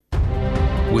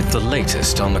with the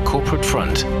latest on the corporate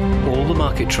front, all the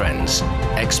market trends,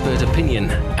 expert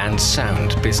opinion, and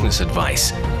sound business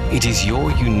advice. It is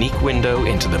your unique window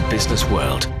into the business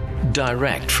world,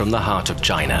 direct from the heart of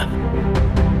China.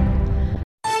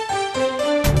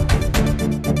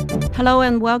 Hello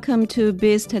and welcome to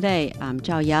Biz Today. I'm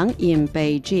Zhao Yang in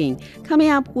Beijing.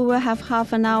 Coming up, we will have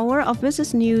half an hour of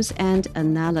business news and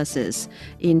analysis.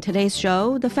 In today's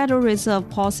show, the Federal Reserve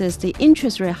pauses the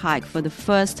interest rate hike for the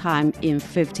first time in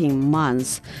 15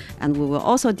 months. And we will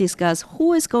also discuss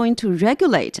who is going to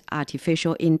regulate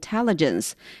artificial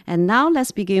intelligence. And now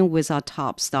let's begin with our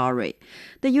top story.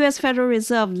 The U.S. Federal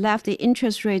Reserve left the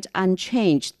interest rate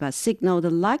unchanged but signaled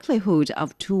the likelihood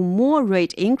of 2 more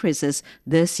rate increases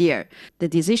this year. The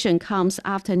decision comes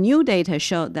after new data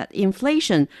showed that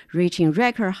inflation, reaching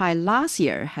record high last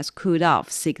year, has cooled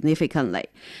off significantly.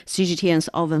 CGTN's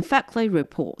Owen Fackley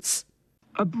reports.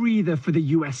 A breather for the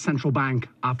U.S. central bank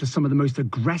after some of the most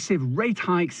aggressive rate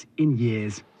hikes in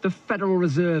years. The Federal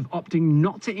Reserve opting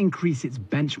not to increase its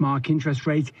benchmark interest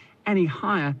rate any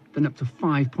higher than up to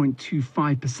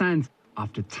 5.25%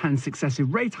 after 10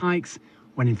 successive rate hikes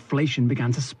when inflation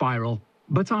began to spiral.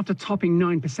 But after topping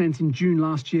 9% in June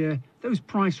last year, those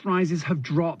price rises have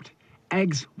dropped.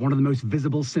 Eggs, one of the most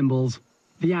visible symbols.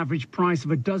 The average price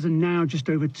of a dozen now just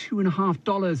over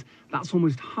 $2.50. That's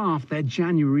almost half their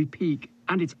January peak.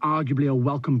 And it's arguably a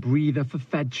welcome breather for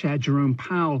Fed Chair Jerome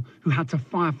Powell, who had to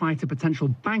firefight a potential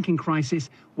banking crisis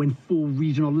when 4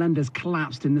 regional lenders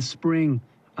collapsed in the spring,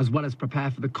 as well as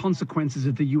prepare for the consequences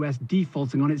of the U.S.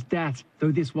 defaulting on its debt,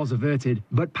 though this was averted.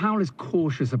 But Powell is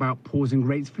cautious about pausing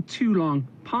rates for too long,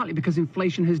 partly because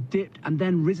inflation has dipped and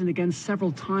then risen again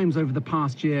several times over the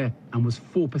past year and was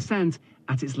 4%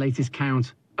 at its latest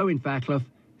count. Owen Fairclough,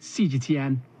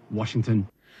 CGTN, Washington.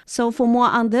 So for more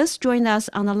on this, join us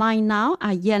on the line now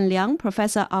are Yan Liang,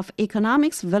 Professor of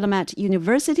Economics, Willamette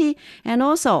University, and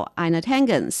also Ina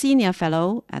Tangen, Senior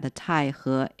Fellow at the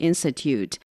Taihe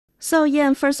Institute. So,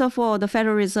 Yan, first of all, the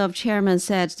Federal Reserve Chairman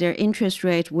said their interest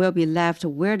rate will be left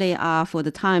where they are for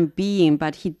the time being,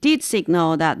 but he did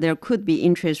signal that there could be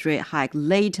interest rate hike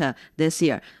later this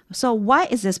year. So why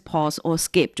is this pause or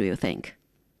skip, do you think?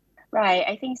 Right.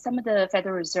 I think some of the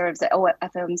Federal Reserve's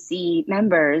FOMC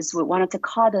members would wanted to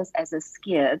call this as a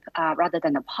skip rather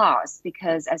than a pause,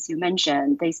 because as you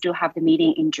mentioned, they still have the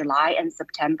meeting in July and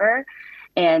September.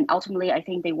 And ultimately, I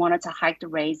think they wanted to hike the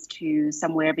rates to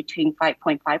somewhere between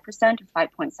 5.5% to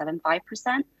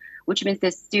 5.75%, which means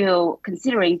they're still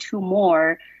considering 2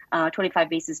 more 25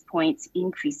 basis points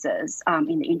increases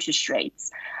in the interest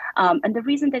rates. And the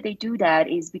reason that they do that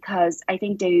is because I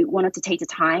think they wanted to take the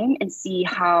time and see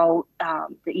how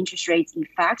the interest rates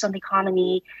effect on the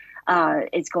economy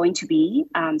is going to be.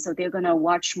 So they're going to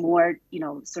watch more,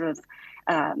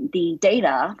 the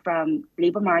data from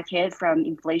labor market, from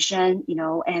inflation,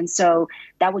 and so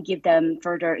that would give them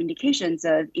further indications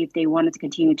of if they wanted to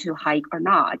continue to hike or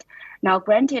not. Now,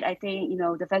 granted, I think,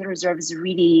 the Federal Reserve is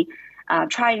really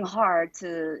trying hard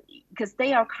because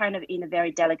they are kind of in a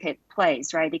very delicate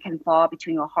place, right? They can fall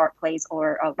between a hard place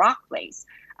or a rock place.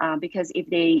 Because if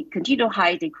they continue to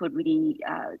hike, they could really,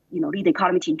 lead the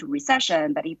economy into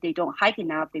recession. But if they don't hike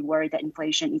enough, they worry that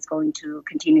inflation is going to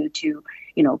continue to,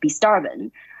 be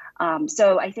starving.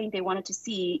 So I think they wanted to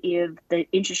see if the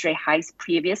interest rate hikes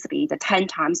previously, the 10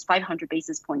 times 500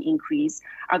 basis point increase,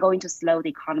 are going to slow the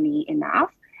economy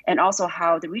enough. And also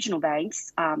how the regional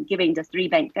banks, given the 3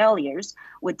 bank failures,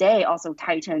 would they also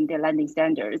tighten their lending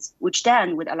standards, which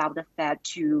then would allow the Fed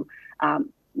to,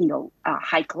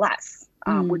 hike less.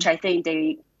 Which I think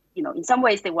they, in some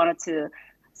ways they wanted to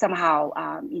somehow,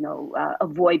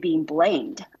 avoid being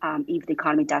blamed if the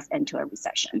economy does enter a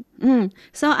recession.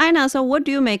 So, Ina, what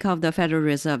do you make of the Federal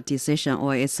Reserve decision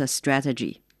or its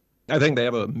strategy? I think they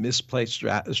have a misplaced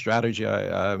strategy.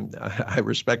 I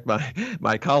respect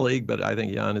my colleague, but I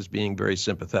think Jan is being very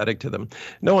sympathetic to them.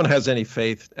 No one has any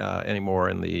faith anymore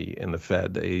in the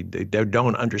Fed. They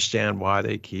don't understand why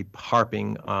they keep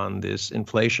harping on this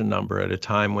inflation number at a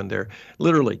time when they're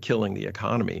literally killing the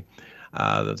economy.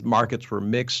 The markets were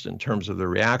mixed in terms of the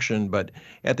reaction, but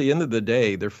at the end of the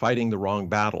day, they're fighting the wrong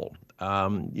battle.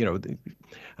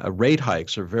 Rate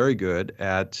hikes are very good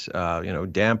at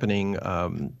dampening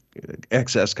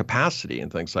excess capacity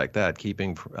and things like that,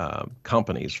 keeping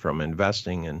companies from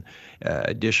investing in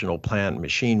additional plant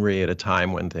machinery at a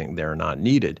time when they're not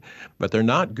needed. But they're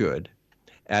not good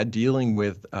at dealing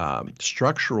with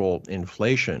structural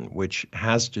inflation, which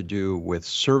has to do with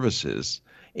services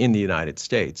in the United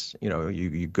States.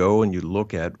 You go and you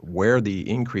look at where the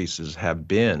increases have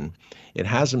been. It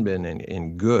hasn't been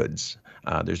in goods.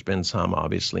 There's been some,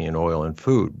 obviously, in oil and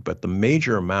food, but the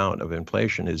major amount of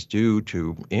inflation is due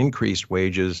to increased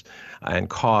wages and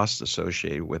costs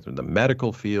associated with the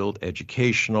medical field,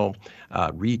 educational,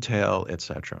 retail,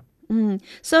 etc.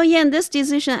 So, this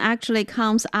decision actually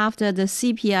comes after the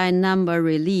CPI number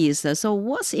release. So,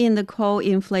 what's in the core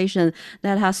inflation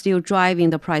that has still driving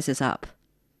the prices up?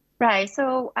 Right.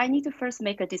 So I need to first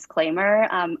make a disclaimer.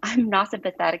 I'm not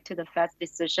sympathetic to the Fed's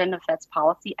decision, the Fed's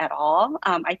policy at all.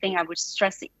 I think I would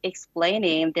stress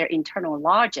explaining their internal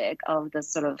logic of the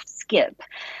sort of skip.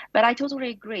 But I totally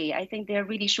agree. I think they're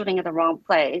really shooting at the wrong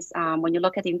place. When you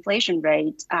look at the inflation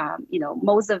rate,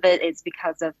 most of it is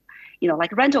because of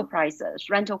like rental prices,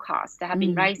 rental costs that have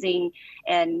been rising.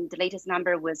 And the latest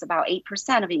number was about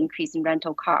 8% of the increase in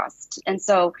rental costs. And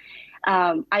so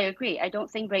I agree. I don't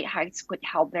think rate hikes could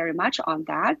help very much on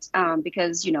that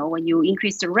because, when you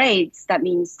increase the rates, that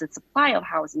means the supply of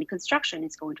housing, the construction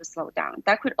is going to slow down.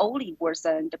 That could only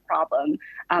worsen the problem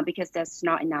because there's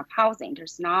not enough housing.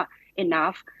 There's not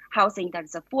enough housing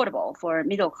that's affordable for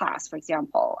middle class, for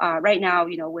example. Right now,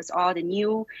 with all the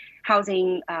new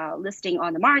housing listing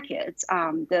on the market,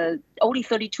 the only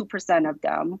 32% of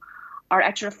them are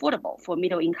actually affordable for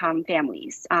middle-income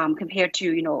families compared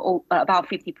to, about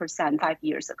 50% 5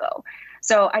 years ago.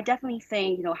 So I definitely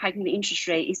think, hiking the interest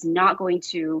rate is not going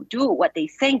to do what they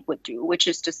think would do, which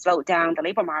is to slow down the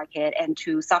labor market and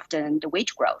to soften the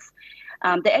wage growth.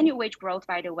 The annual wage growth,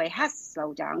 by the way, has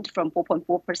slowed down from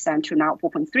 4.4% to now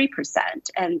 4.3%.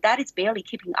 And that is barely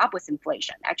keeping up with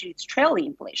inflation. Actually, it's trailing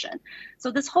inflation. So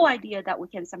this whole idea that we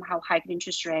can somehow hike the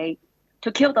interest rate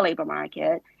to kill the labor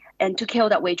market and to kill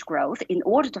that wage growth in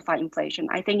order to fight inflation,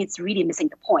 I think it's really missing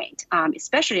the point,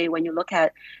 especially when you look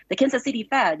at the Kansas City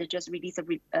Fed that just released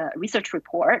a research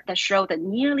report that showed that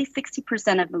nearly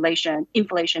 60% of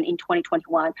inflation in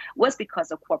 2021 was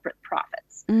because of corporate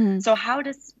profits. So how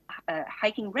does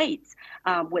hiking rates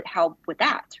would help with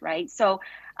that, right? So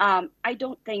I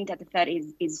don't think that the Fed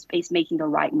is making the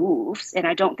right moves, and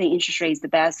I don't think interest rate is the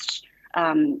best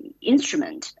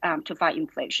instrument to fight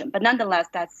inflation. But nonetheless,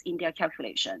 that's in their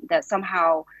calculation that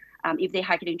somehow if they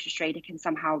hike the interest rate, they can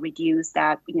somehow reduce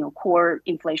that core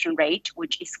inflation rate,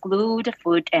 which exclude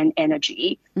food and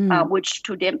energy, which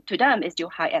to them is still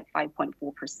high at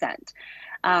 5.4%.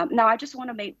 Now, I just want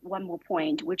to make one more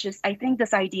point, which is I think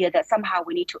this idea that somehow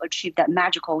we need to achieve that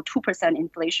magical 2%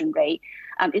 inflation rate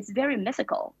is very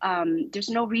mythical. There's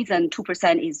no reason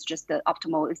 2% is just the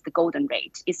optimal, is the golden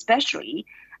rate, especially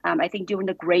I think during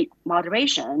the Great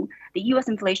Moderation, the U.S.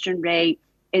 inflation rate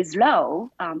is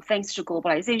low thanks to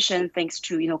globalization, thanks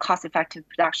to cost-effective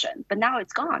production. But now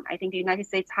it's gone. I think the United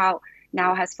States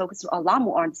now has focused a lot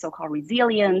more on so-called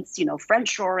resilience,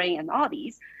 friendshoring, and all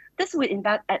these. This would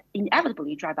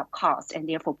inevitably drive up costs and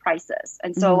therefore prices.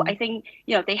 And so I think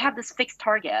they have this fixed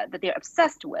target that they're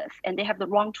obsessed with, and they have the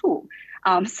wrong tool.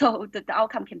 So the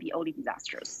outcome can be only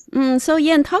disastrous. So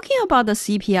Yan, talking about the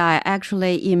CPI,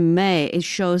 actually in May, it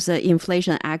shows that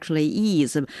inflation actually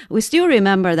eased. We still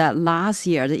remember that last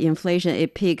year, the inflation,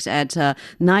 it peaked at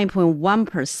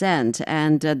 9.1%,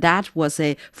 and that was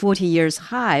a 40 years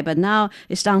high, but now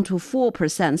it's down to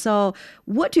 4%. So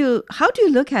how do you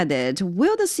look at it?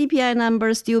 Will the CPI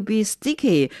number still be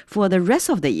sticky for the rest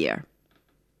of the year?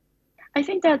 I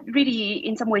think that really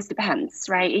in some ways depends,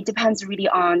 right? It depends really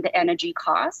on the energy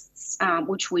costs,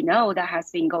 which we know that has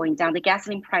been going down. The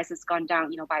gasoline price has gone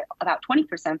down, by about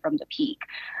 20% from the peak.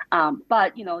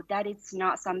 But, that is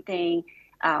not something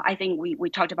I think we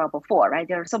talked about before, right?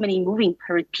 There are so many moving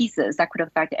pieces that could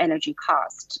affect the energy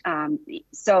cost.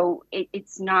 So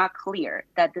it's not clear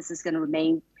that this is going to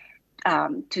remain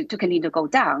to continue to go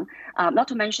down. Not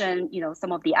to mention,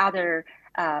 some of the other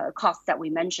costs that we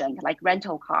mentioned, like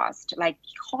rental cost, like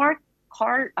car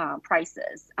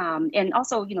prices, and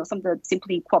also, some of the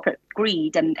simply corporate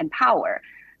greed and power.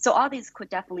 So all these could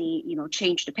definitely,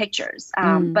 change the pictures.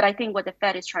 But I think what the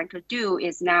Fed is trying to do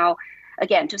is now,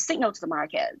 again, to signal to the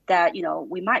market that,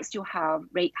 we might still have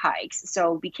rate hikes.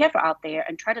 So be careful out there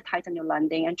and try to tighten your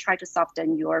lending and try to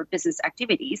soften your business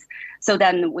activities. So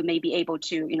then we may be able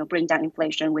to, bring down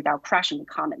inflation without crashing the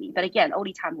economy. But again,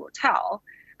 only time will tell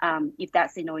if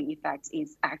that signaling effect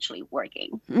is actually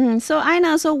working. So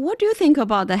Aina, what do you think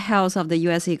about the health of the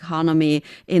U.S. economy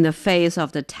in the face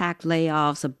of the tech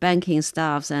layoffs, the banking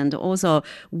staffs, and also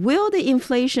will the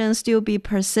inflation still be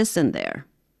persistent there?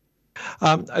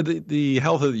 The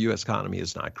health of the U.S. economy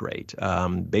is not great.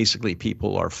 Basically,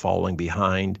 people are falling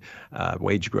behind.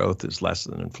 Wage growth is less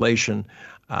than inflation.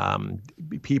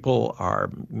 People are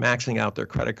maxing out their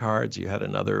credit cards. You had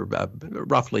another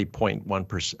roughly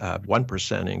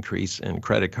 1% increase in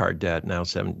credit card debt. Now,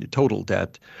 total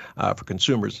debt for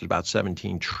consumers is about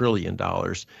 $17 trillion.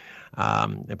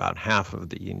 About half of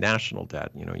the national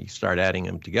debt. You start adding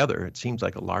them together, it seems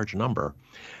like a large number.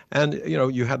 And,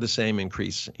 you had the same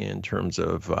increase in terms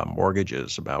of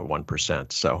mortgages, about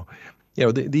 1%. So,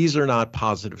 these are not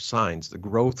positive signs. The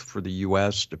growth for the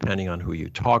U.S., depending on who you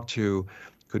talk to,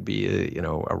 could be,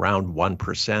 around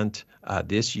 1%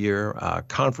 this year.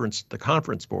 The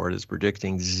conference board is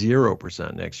predicting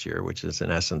 0% next year, which is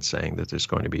in essence saying that there's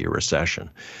going to be a recession.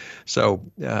 So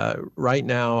right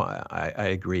now, I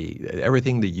agree.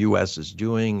 Everything the U.S. is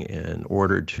doing in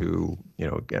order to,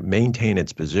 maintain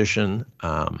its position,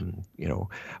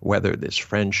 whether this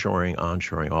friendshoring,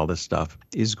 onshoring, all this stuff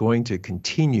is going to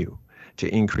continue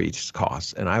to increase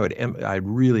costs. And I'd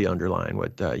really underline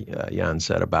what Jan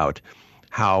said about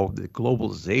how the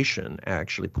globalization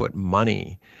actually put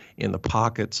money in the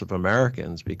pockets of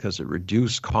Americans because it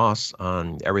reduced costs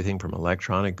on everything from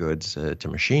electronic goods to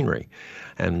machinery.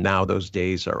 And now those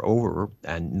days are over,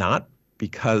 and not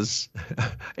because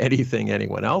anything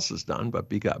anyone else has done, but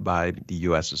by the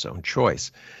U.S.'s own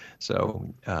choice.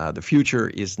 So the future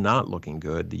is not looking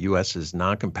good. The U.S. is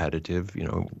not competitive.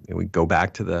 We go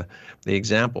back to the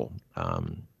example.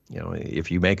 If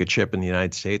you make a chip in the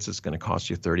United States, it's going to cost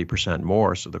you 30%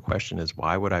 more. So the question is,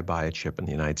 why would I buy a chip in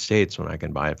the United States when I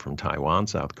can buy it from Taiwan,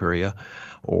 South Korea,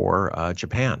 or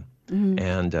Japan? Mm-hmm.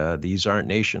 And these aren't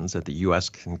nations that the U.S.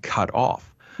 can cut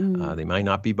off. Mm-hmm. They might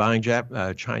not be buying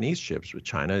Chinese chips, but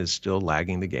China is still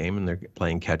lagging the game, and they're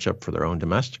playing catch up for their own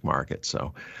domestic market.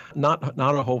 So not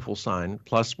a hopeful sign.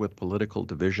 Plus, with political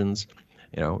divisions,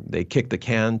 they kicked the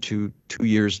can two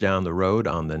years down the road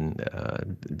on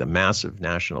the massive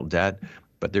national debt,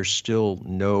 but there's still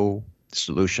no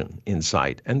solution in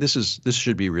sight. And this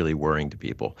should be really worrying to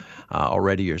people.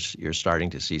 Already you're starting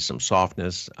to see some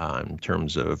softness in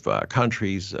terms of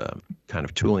countries kind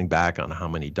of tooling back on how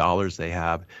many dollars they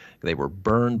have. They were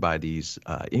burned by these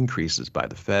increases by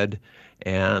the Fed,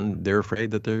 and they're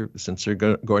afraid that since there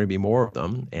are going to be more of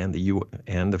them, and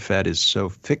the Fed is so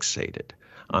fixated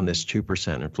on this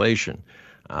 2% inflation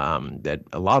that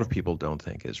a lot of people don't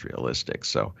think is realistic.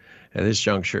 So at this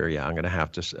juncture, I'm going to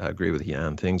have to agree with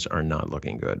Jan. Things are not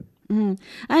looking good. Mm.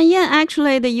 And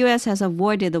actually, the U.S. has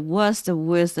avoided the worst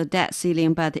with the debt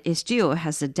ceiling, but it still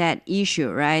has a debt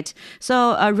issue, right?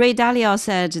 So Ray Dalio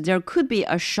said there could be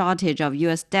a shortage of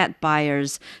U.S. debt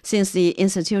buyers since the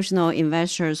institutional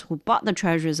investors who bought the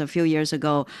treasuries a few years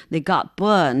ago, they got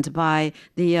burned by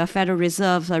the Federal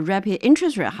Reserve's rapid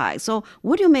interest rate hike. So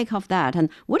what do you make of that? And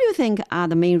what do you think are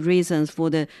the main reasons for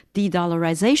the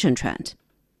de-dollarization trend?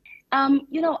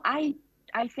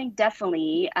 I think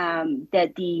definitely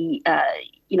that the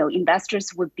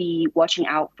investors would be watching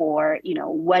out for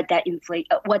what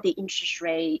the interest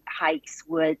rate hikes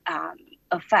would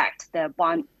affect the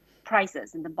bond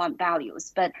prices and the bond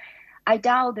values. But I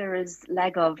doubt there is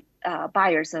lack of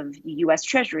buyers of U.S.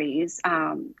 Treasuries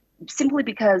simply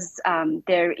because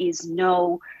there is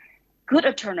no good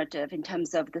alternative in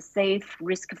terms of the safe,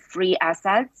 risk-free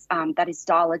assets that is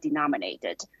dollar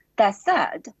denominated. That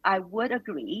said, I would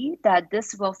agree that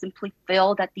this will simply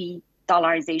fill that the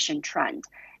dollarization trend,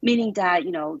 meaning that,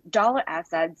 dollar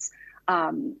assets,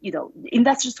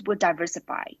 investors would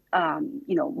diversify,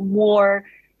 more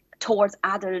towards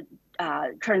other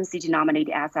currency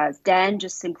denominated assets than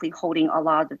just simply holding a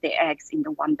lot of the eggs in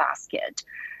the one basket.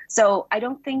 So I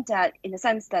don't think that in the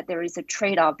sense that there is a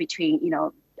trade-off between,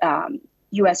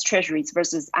 U.S. Treasuries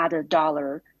versus other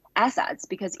dollar assets,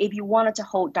 because if you wanted to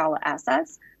hold dollar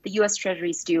assets, the U.S.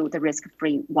 Treasury is still the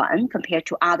risk-free one compared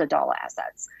to other dollar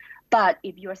assets. But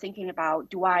if you're thinking about,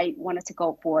 do I want to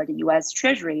go for the U.S.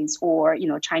 Treasuries or,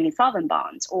 Chinese sovereign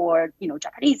bonds or,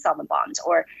 Japanese sovereign bonds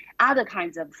or other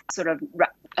kinds of sort of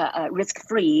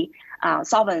risk-free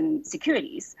sovereign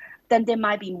securities, then there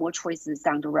might be more choices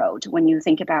down the road when you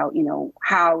think about,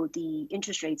 how the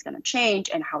interest rate is going to change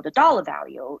and how the dollar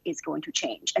value is going to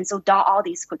change. And so all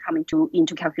these could come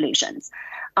into calculations.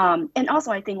 And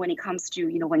also, I think when it comes to,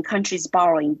 when countries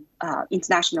borrowing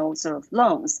international sort of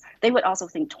loans, they would also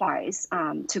think twice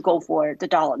to go for the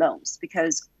dollar loans,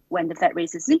 because when the Fed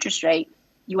raises interest rate,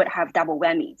 you would have double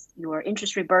whammies. Your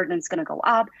interest rate burden is going to go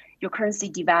up, your currency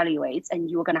devaluates,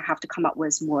 and you're going to have to come up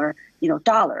with more,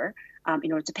 dollar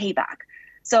in order to pay back.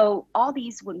 So all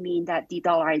these would mean that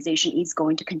de-dollarization is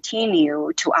going to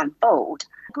continue to unfold.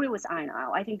 I agree with Aina.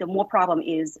 I think the more problem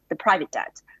is the private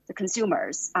debt, the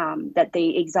consumers, that they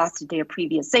exhausted their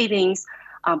previous savings,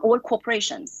 or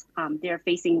corporations, they're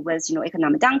facing with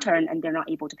economic downturn and they're not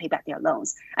able to pay back their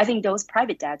loans. I think those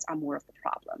private debts are more of the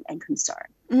problem and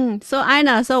concern. So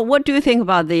Aina, so what do you think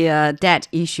about the debt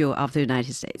issue of the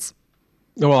United States?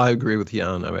 Well, I agree with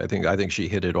Jan. I think she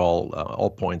hit it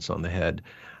all points on the head.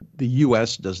 The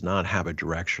U.S. does not have a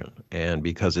direction, and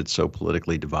because it's so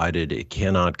politically divided, it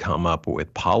cannot come up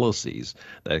with policies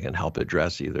that can help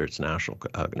address either its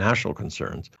national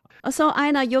concerns. So,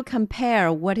 Aina, you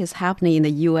compare what is happening in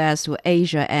the U.S. to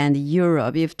Asia and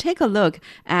Europe. If you take a look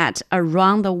at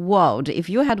around the world, if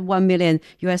you had $1 million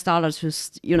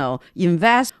to,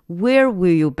 invest, where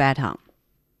will you bet on?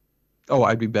 Oh,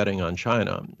 I'd be betting on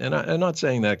China. And I'm not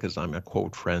saying that because I'm a,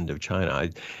 quote, friend of China.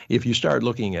 If you start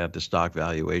looking at the stock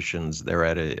valuations, they're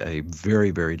at a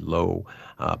very, very low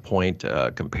point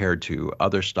compared to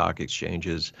other stock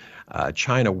exchanges.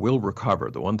 China will recover.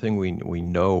 The one thing we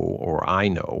know, or I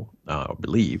know,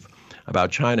 believe,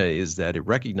 about China is that it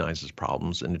recognizes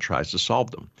problems and it tries to solve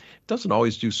them. It doesn't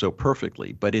always do so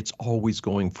perfectly, but it's always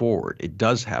going forward. It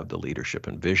does have the leadership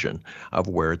and vision of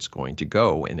where it's going to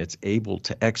go, and it's able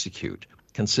to execute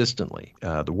consistently.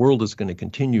 The world is going to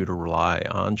continue to rely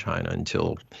on China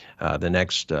until the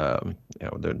next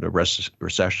the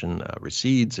recession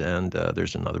recedes and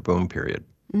there's another boom period.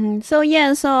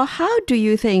 So how do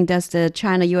you think does the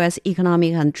China-U.S.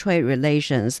 economic and trade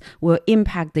relations will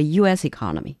impact the U.S.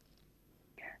 economy?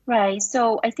 Right.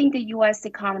 So I think the U.S.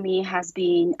 economy has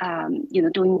been,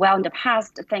 doing well in the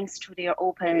past thanks to their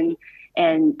open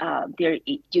and their,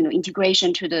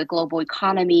 integration to the global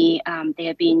economy. They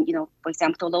have been, for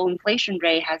example, the low inflation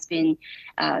rate has been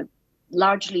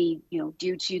largely,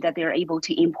 due to that they're able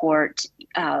to import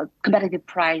competitive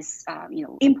price,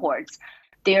 imports.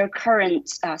 Their current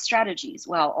strategies,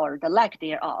 or the lack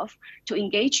thereof, to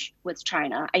engage with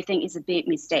China, I think is a big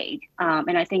mistake.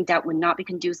 And I think that would not be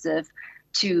conducive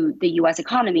to the U.S.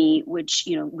 economy, which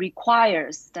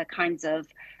requires the kinds of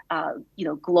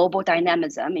global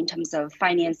dynamism in terms of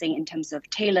financing, in terms of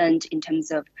talent, in terms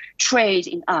of trade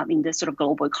in this sort of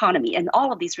global economy, and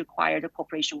all of these require the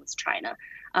cooperation with China.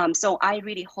 So I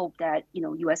really hope that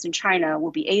U.S. and China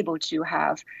will be able to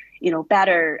have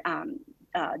better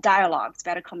dialogues,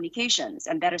 better communications,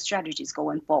 and better strategies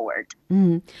going forward.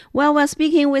 Well, we're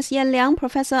speaking with Yan Liang,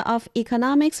 Professor of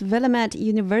Economics, Willamette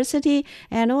University,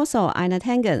 and also Aina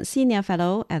Tangen, Senior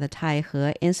Fellow at the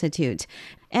Taihe Institute.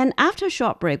 And after a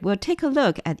short break, we'll take a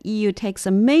look at EU takes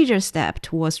a major step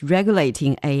towards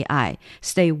regulating AI.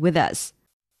 Stay with us.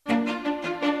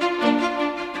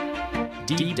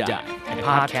 Deep Dive, a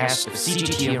podcast of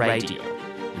CGTN Radio.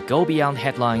 We go beyond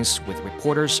headlines with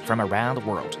reporters from around the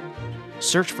world.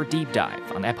 Search for Deep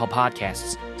Dive on Apple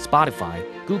Podcasts, Spotify,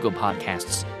 Google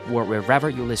Podcasts, or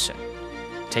wherever you listen.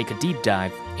 Take a deep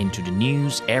dive into the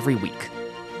news every week.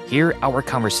 Hear our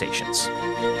conversations.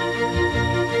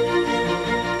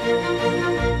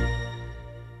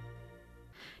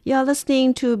 You're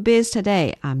listening to Biz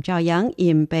Today. I'm Zhao Yang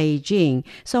in Beijing.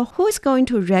 So who is going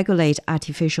to regulate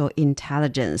artificial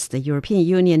intelligence? The European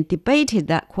Union debated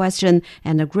that question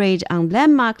and agreed on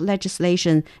landmark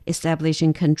legislation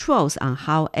establishing controls on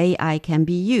how AI can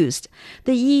be used.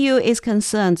 The EU is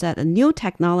concerned that the new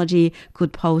technology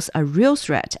could pose a real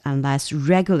threat unless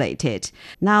regulated.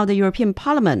 Now the European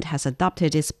Parliament has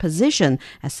adopted its position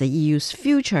as the EU's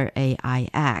future AI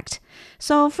Act.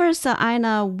 So first,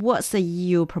 Aina, what's the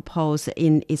EU proposed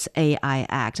in its AI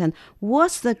Act, and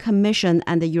what's the Commission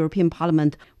and the European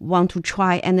Parliament want to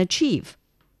try and achieve?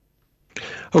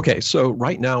 Okay, so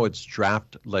right now it's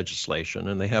draft legislation,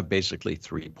 and they have basically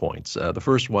 3 points. The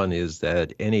first one is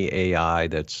that any AI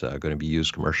that's going to be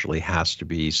used commercially has to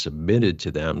be submitted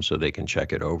to them so they can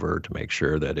check it over to make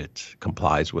sure that it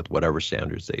complies with whatever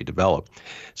standards they develop.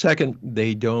 Second,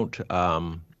 they don't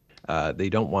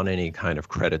want any kind of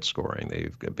credit scoring.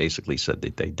 They've basically said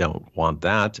that they don't want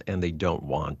that, and they don't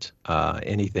want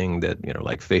anything that,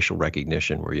 like facial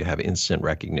recognition, where you have instant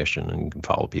recognition and you can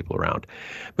follow people around.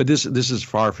 But this is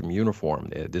far from uniform.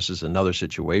 This is another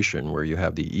situation where you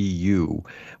have the EU,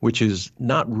 which is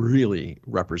not really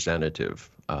representative.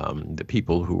 The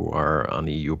people who are on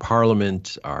the EU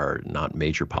Parliament are not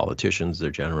major politicians.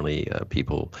 They're generally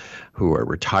people who are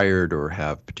retired or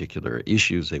have particular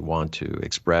issues they want to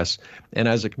express. And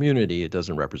as a community, it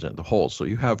doesn't represent the whole. So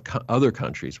you have other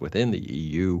countries within the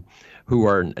EU who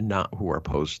are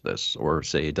opposed to this, or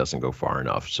say it doesn't go far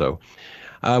enough. So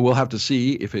we'll have to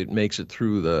see if it makes it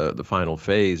through the final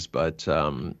phase. But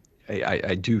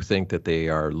I do think that they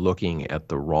are looking at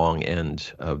the wrong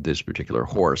end of this particular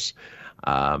horse.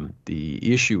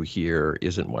 The issue here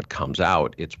isn't what comes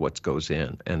out, it's what goes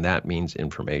in, and that means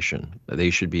information. They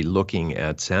should be looking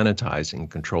at sanitizing,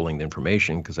 controlling the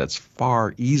information, because that's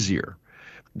far easier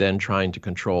than trying to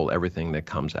control everything that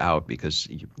comes out, because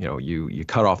you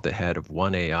cut off the head of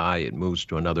one AI, it moves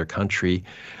to another country.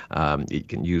 You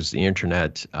can use the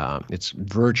internet. It's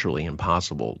virtually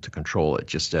impossible to control it,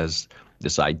 just as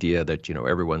this idea that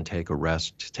everyone take a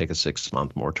rest, take a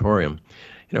 6-month moratorium.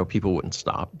 People wouldn't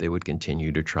stop. They would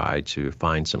continue to try to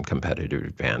find some competitive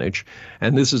advantage,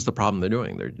 and this is the problem they're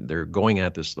doing. They're going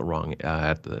at this from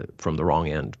the wrong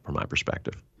end, from my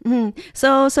perspective.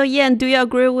 So Yan, do you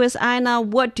agree with Anna?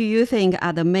 What do you think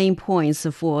are the main points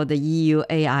for the EU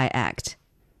AI Act?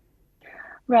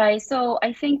 Right. So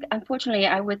I think, unfortunately,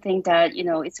 I would think that,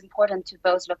 it's important to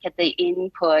both look at the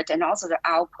input and also the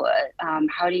output.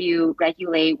 How do you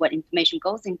regulate what information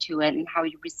goes into it, and how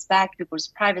you respect people's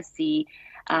privacy,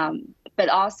 but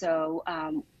also,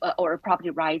 or property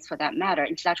rights for that matter,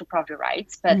 intellectual property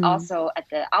rights, but also at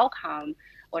the outcome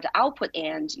or the output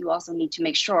end, you also need to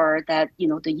make sure that,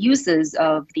 the uses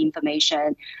of the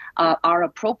information are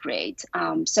appropriate.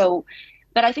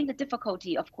 But I think the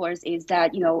difficulty, of course, is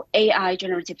that, AI,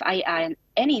 generative AI, and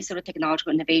any sort of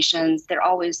technological innovations, they're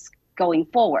always going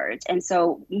forward. And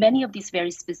so many of these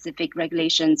very specific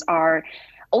regulations are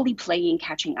only playing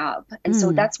catching up. And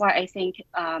so that's why I think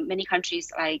many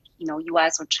countries like,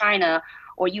 US or China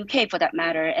or UK for that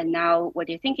matter, and now what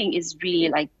they're thinking is really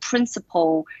like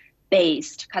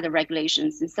principle-based kind of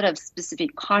regulations instead of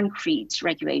specific concrete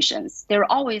regulations. There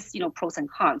are always, pros and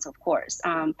cons, of course.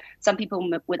 Some people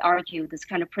would argue this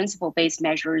kind of principle-based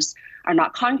measures are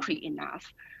not concrete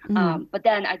enough. But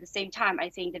then at the same time, I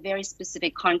think the very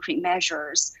specific concrete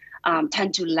measures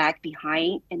tend to lag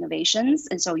behind innovations.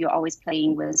 And so you're always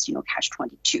playing with,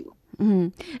 catch-22.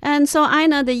 And so I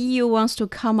know the EU wants to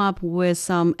come up with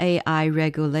some AI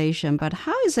regulation, but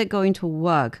how is it going to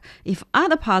work if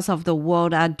other parts of the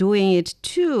world are doing it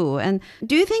too? And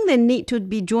do you think they need to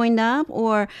be joined up,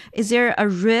 or is there a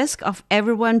risk of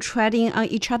everyone treading on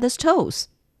each other's toes?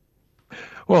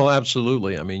 Well,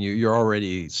 absolutely. I mean, you're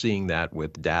already seeing that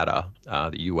with data.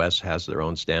 The U.S. has their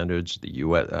own standards. The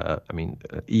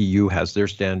EU has their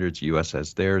standards. U.S.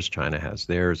 has theirs. China has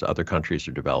theirs. Other countries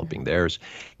are developing theirs.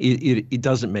 It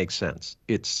doesn't make sense.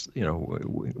 It's,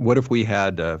 what if we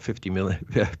had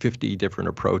 50 different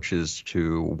approaches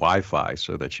to Wi-Fi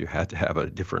so that you had to have a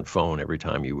different phone every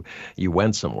time you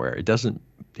went somewhere? It doesn't,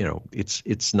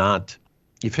 it's not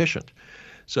efficient.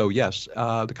 So yes,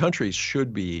 the countries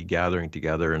should be gathering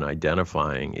together and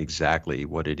identifying exactly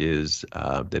what it is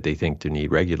that they think to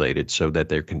need regulated, so that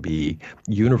there can be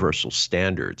universal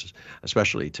standards,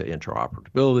 especially to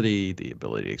interoperability, the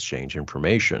ability to exchange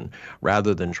information,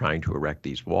 rather than trying to erect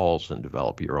these walls and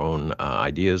develop your own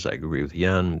ideas. I agree with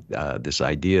Yan. This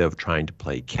idea of trying to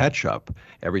play catch up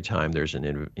every time there's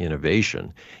an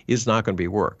innovation is not going to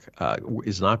work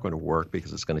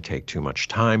because it's going to take too much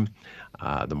time.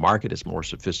 The market is more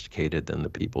sophisticated than the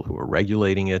people who are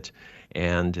regulating it,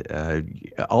 and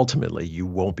ultimately you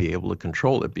won't be able to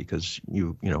control it, because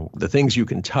the things you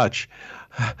can touch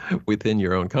within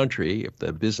your own country, if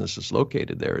the business is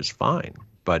located there, is fine.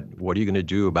 But what are you going to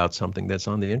do about something that's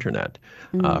on the internet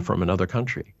from another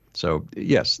country? So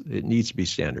yes, it needs to be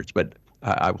standards, but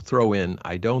I will throw in,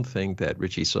 I don't think that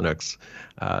Rishi Sunak's,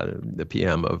 the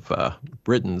PM of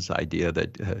Britain's idea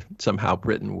that somehow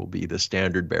Britain will be the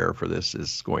standard bearer for this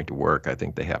is going to work. I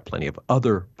think they have plenty of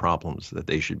other problems that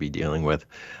they should be dealing with.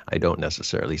 I don't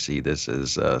necessarily see this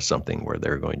as something where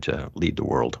they're going to lead the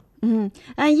world. And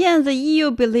the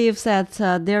EU believes that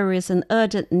there is an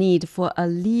urgent need for a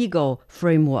legal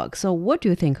framework. So what do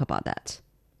you think about that?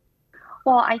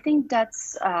 Well, I think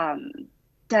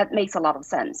that makes a lot of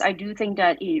sense. I do think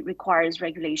that it requires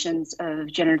regulations of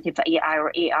generative AI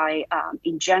or AI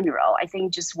in general. I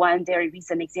think just one very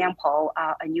recent example,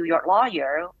 a New York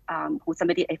lawyer who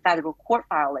submitted a federal court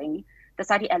filing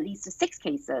decided at least 6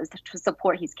 cases to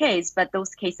support his case, but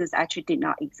those cases actually did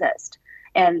not exist.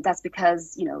 And that's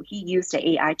because, he used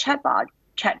the AI chatbot,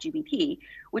 ChatGPT,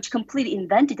 which completely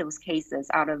invented those cases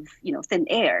out of, thin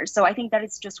air. So I think that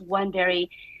is just one very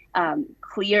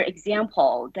clear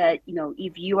example that,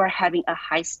 if you are having a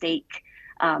high stake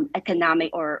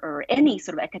economic or any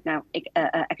sort of economic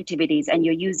activities, and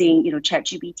you're using,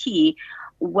 ChatGPT,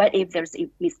 what if there's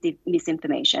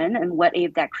misinformation, and what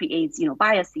if that creates,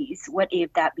 biases? What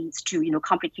if that leads to,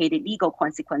 complicated legal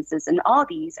consequences? And all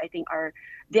these, I think, are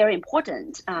very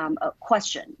important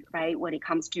question, right? When it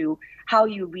comes to how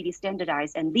you really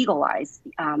standardize and legalize,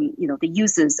 the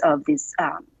uses of this,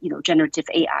 generative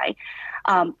AI.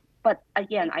 But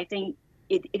again, I think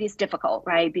it is difficult,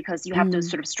 right? Because you have to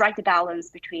sort of strike the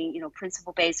balance between,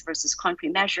 principle-based versus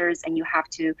concrete measures, and you have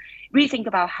to really think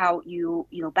about how you,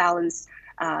 balance,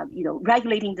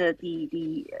 regulating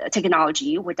the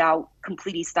technology without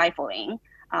completely stifling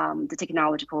the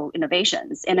technological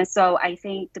innovations. And so I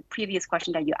think the previous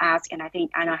question that you asked, and I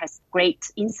think Anna has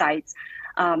great insights,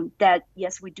 that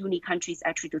yes, we do need countries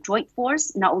actually to join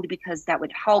force, not only because that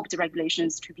would help the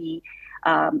regulations to be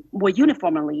more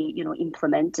uniformly,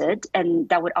 implemented, and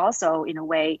that would also, in a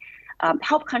way,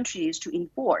 help countries to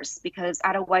enforce, because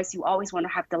otherwise you always want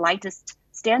to have the lightest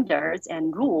standards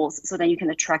and rules so that you can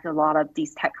attract a lot of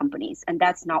these tech companies, and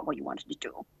that's not what you wanted to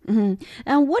do. Mm-hmm.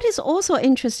 And what is also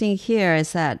interesting here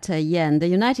is that, Yan, the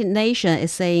United Nations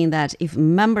is saying that if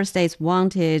member states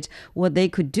wanted, what they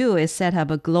could do is set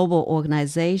up a global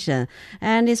organization.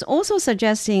 And it's also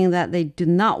suggesting that they do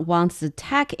not want the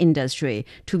tech industry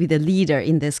to be the leader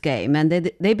in this game. And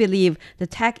they believe the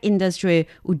tech industry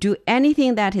would do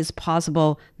anything that is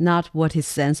possible, not what is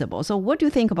sensible. So what do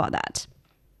you think about that?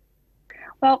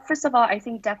 Well, first of all, I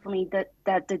think definitely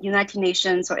that the United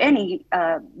Nations or any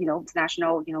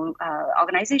international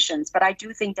organizations, but I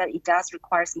do think that it does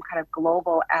require some kind of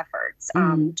global efforts.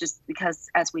 Just because,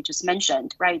 as we just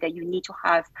mentioned, right, that you need to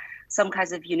have some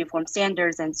kinds of uniform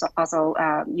standards and so also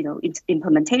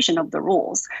implementation of the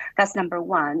rules. That's number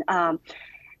one.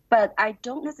 But I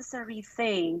don't necessarily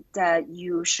think that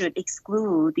you should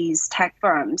exclude these tech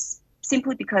firms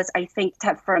simply because I think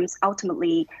tech firms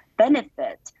ultimately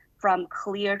benefit from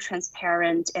clear,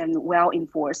 transparent, and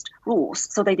well-enforced rules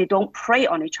so that they don't prey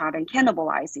on each other and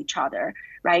cannibalize each other,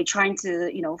 right? Trying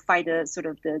to, fight the sort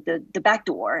of the back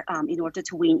door in order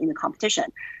to win in the competition.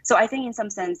 So I think in some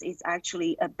sense, it's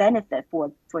actually a benefit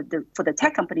for the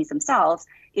tech companies themselves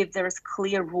if there is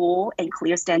clear rule and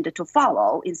clear standard to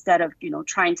follow instead of,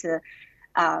 trying to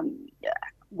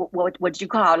what you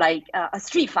call like a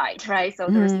street fight, right? So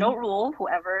there's no rule.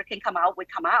 Whoever can come out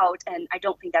would come out. And I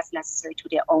don't think that's necessary to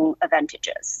their own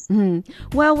advantages.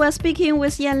 Well, we're speaking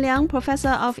with Yan Liang, Professor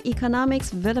of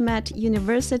Economics, Willamette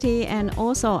University, and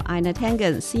also Ina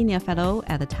Tangen, Senior Fellow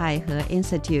at the Taihe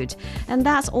Institute. And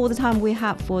that's all the time we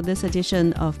have for this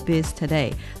edition of Biz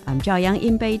Today. I'm Zhao Yang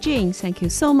in Beijing. Thank you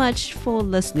so much for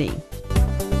listening.